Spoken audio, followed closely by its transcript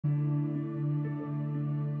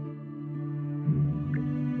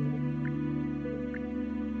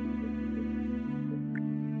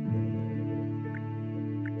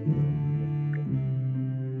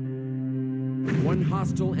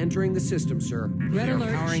hostile entering the system, sir. Red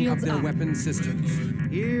alert, Powering up shields their up. weapon systems.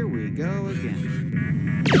 Here we go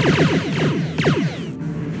again.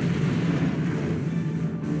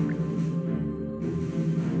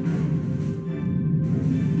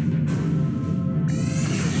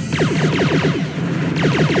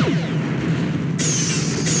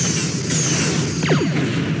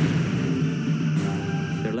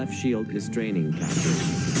 Their left shield is draining,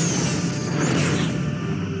 Captain.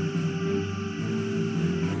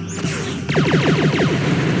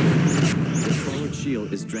 Their forward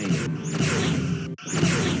shield is draining.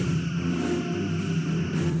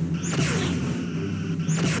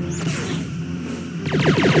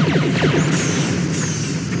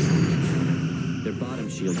 Their bottom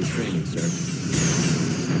shield is draining, sir.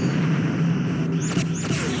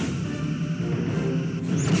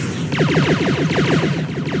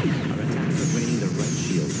 Our attacks are draining their right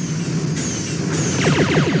shield.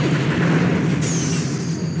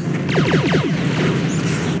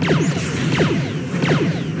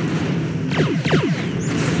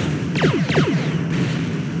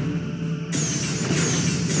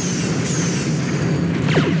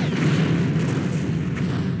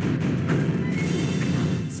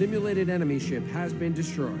 Simulated enemy ship has been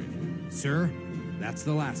destroyed. Sir, that's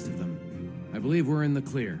the last of them. I believe we're in the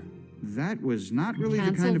clear. That was not really the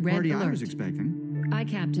Cancel kind of red party I alert. was expecting. Aye,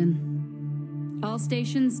 Captain. All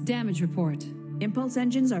stations, damage report. Impulse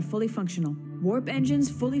engines are fully functional. Warp engines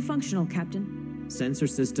fully functional, Captain. Sensor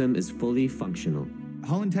system is fully functional.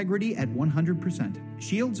 Hull integrity at 100%.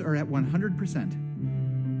 Shields are at 100%.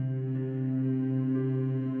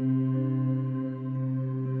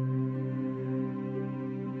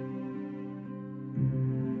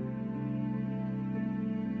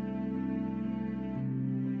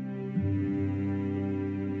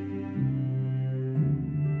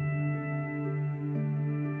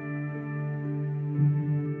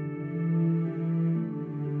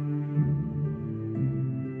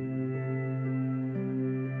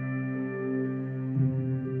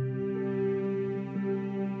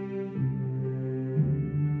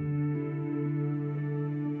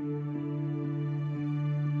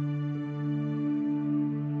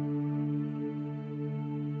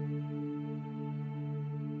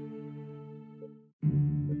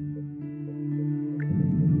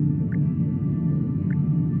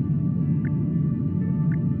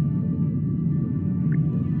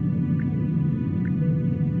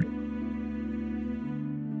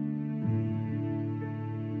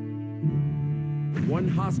 One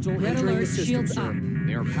hostile Red entering the alert, system, shields sir. up.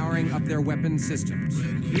 They are powering up their weapon systems.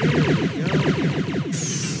 Here we go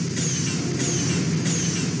again.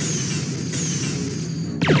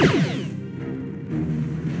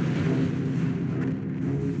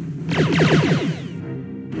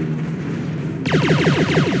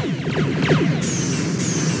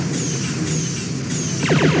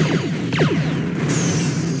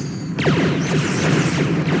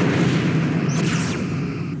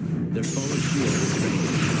 Their forward shield is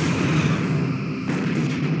draining.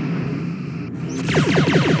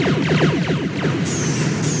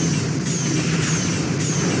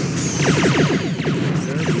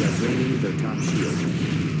 Sir, we are draining their top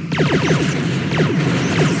shield.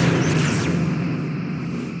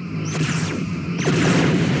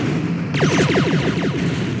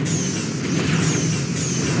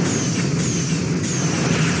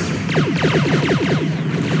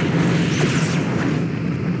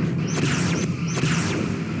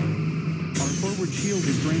 Our forward shield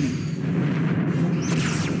is draining.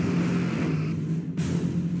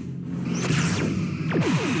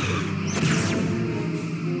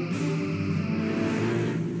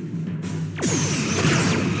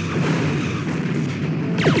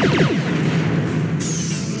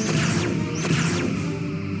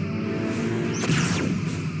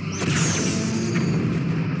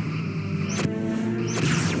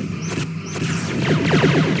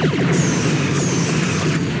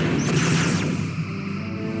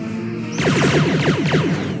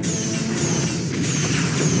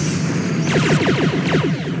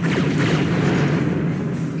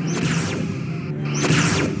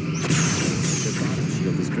 Their bottom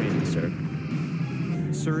shield is draining, sir.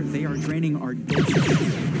 Sir, they are draining our dorsal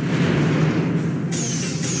shield.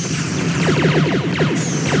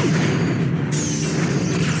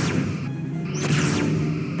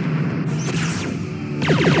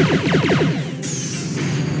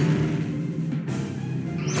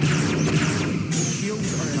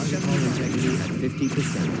 Shields are at Hull 70%. integrity at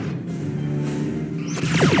 50%.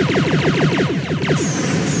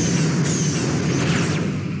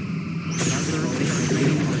 Sir, they are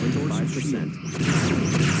draining our dorsal shield.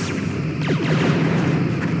 5%.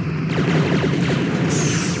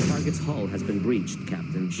 Target's hull has been breached,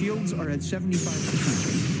 Captain. Shields are at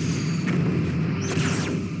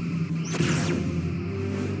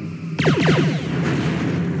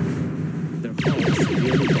 75%. Their hull is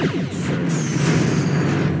severely damaged, sir.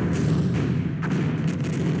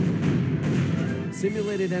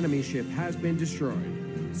 Simulated enemy ship has been destroyed.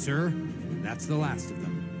 Sir, that's the last of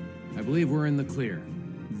them. I believe we're in the clear.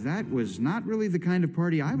 That was not really the kind of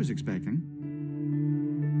party I was expecting.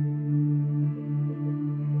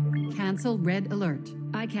 Cancel red alert.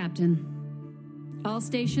 Aye, Captain. All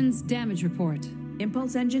stations, damage report.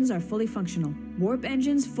 Impulse engines are fully functional. Warp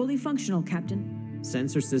engines fully functional, Captain.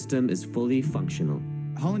 Sensor system is fully functional.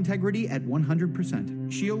 Hull integrity at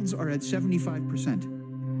 100%. Shields are at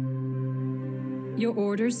 75%. Your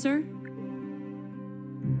orders, sir?